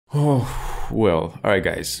Oh, well, alright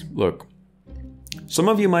guys, look. Some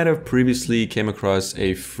of you might have previously came across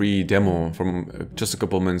a free demo from just a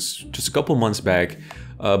couple months back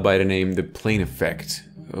by the name The Plane Effect.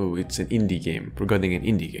 Oh, it's an indie game, regarding an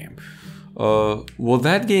indie game. Well,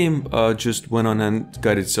 that game just went on and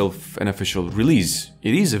got itself an official release.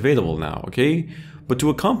 It is available now, okay? But to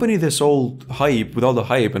accompany this all hype, with all the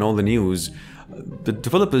hype and all the news, the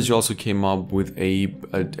developers also came up with a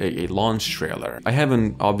launch trailer. I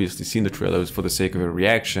haven't obviously seen the trailers for the sake of a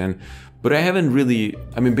reaction, but I haven't really,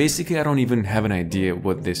 basically I don't even have an idea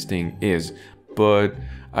what this thing is, but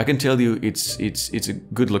I can tell you it's a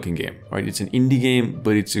good looking game, right? It's an indie game,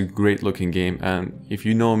 but it's a great looking game, and if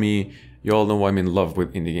you know me, you all know I'm in love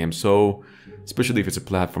with indie games, so especially if it's a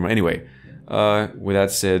platformer. Anyway, with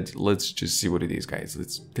that said, let's just see what it is, guys.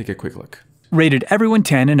 Let's take a quick look. Rated everyone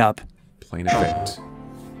 10 and up. Plane Effect.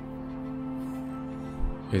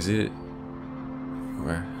 Is it?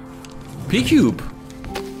 Where? P-Cube!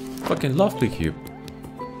 Fucking love P-Cube.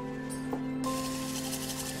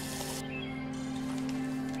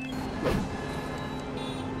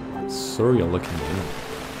 Surreal looking game.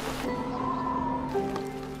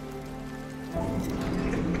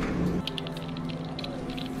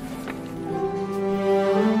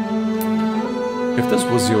 If this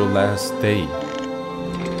was your last day,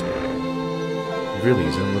 really,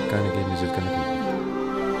 is it, what kind of game is it gonna be?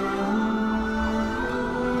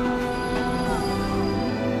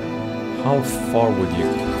 How far would you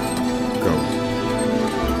go?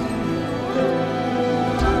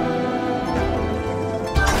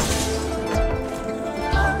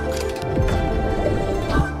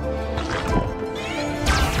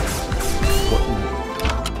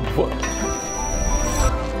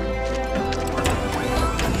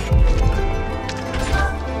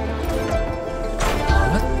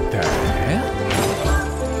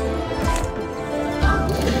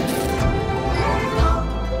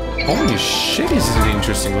 Holy shit, this is an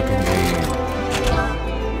interesting looking game.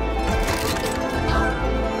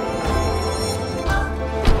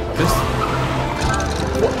 This...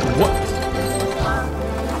 What?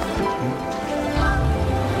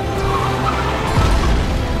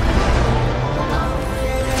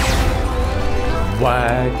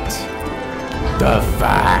 What the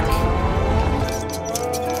fuck?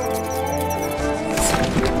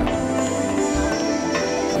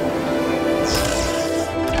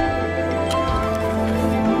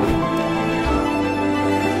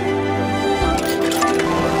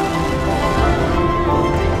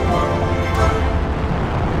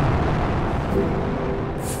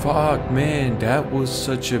 Fuck, man, that was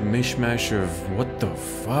such a mishmash of what the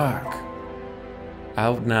fuck.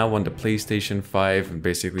 Out now on the PlayStation 5 and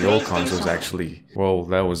basically all consoles actually. Well,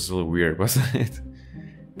 that was a little weird, wasn't it?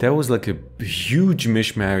 That was like a huge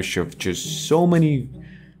mishmash of just so many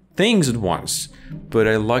things at once. But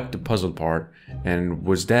I liked the puzzle part, and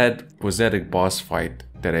was that a boss fight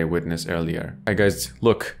that I witnessed earlier? Alright guys,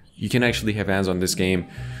 look, you can actually have hands on this game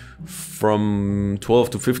from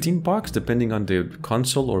 12 to 15 bucks depending on the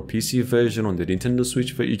console or PC version. On the Nintendo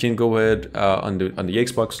Switch, you can go ahead on the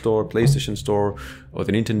Xbox store, PlayStation store, or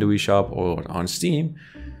the Nintendo eShop, or on Steam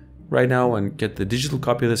right now and get the digital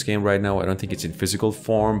copy of this game right now. I don't think it's in physical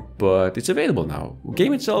form, but it's available now. The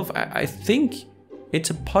game itself, I think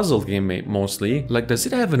it's a puzzle game mostly. Like, does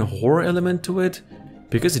it have a horror element to it?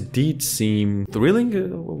 Because it did seem thrilling,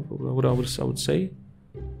 what I would say.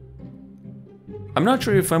 I'm not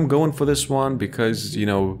sure if I'm going for this one because, you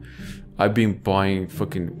know, I've been buying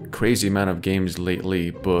fucking crazy amount of games lately,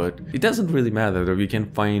 but it doesn't really matter though. You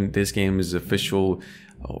can find this game's official,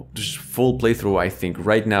 just full playthrough, I think,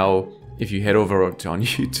 right now, if you head over to on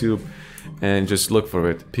YouTube and just look for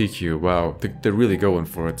it. PQ, wow, they're really going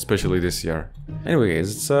for it, especially this year. Anyway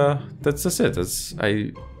guys, that's it.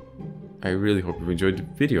 I really hope you enjoyed the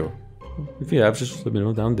video. If you have, just let me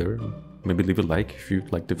know down there. Maybe leave a like if you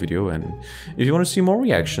liked the video, and if you want to see more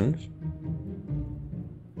reactions.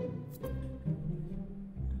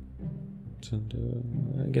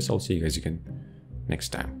 And I guess I'll see you guys again next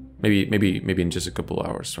time. Maybe in just a couple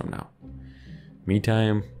hours from now.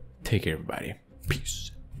 Meantime, take care everybody. Peace.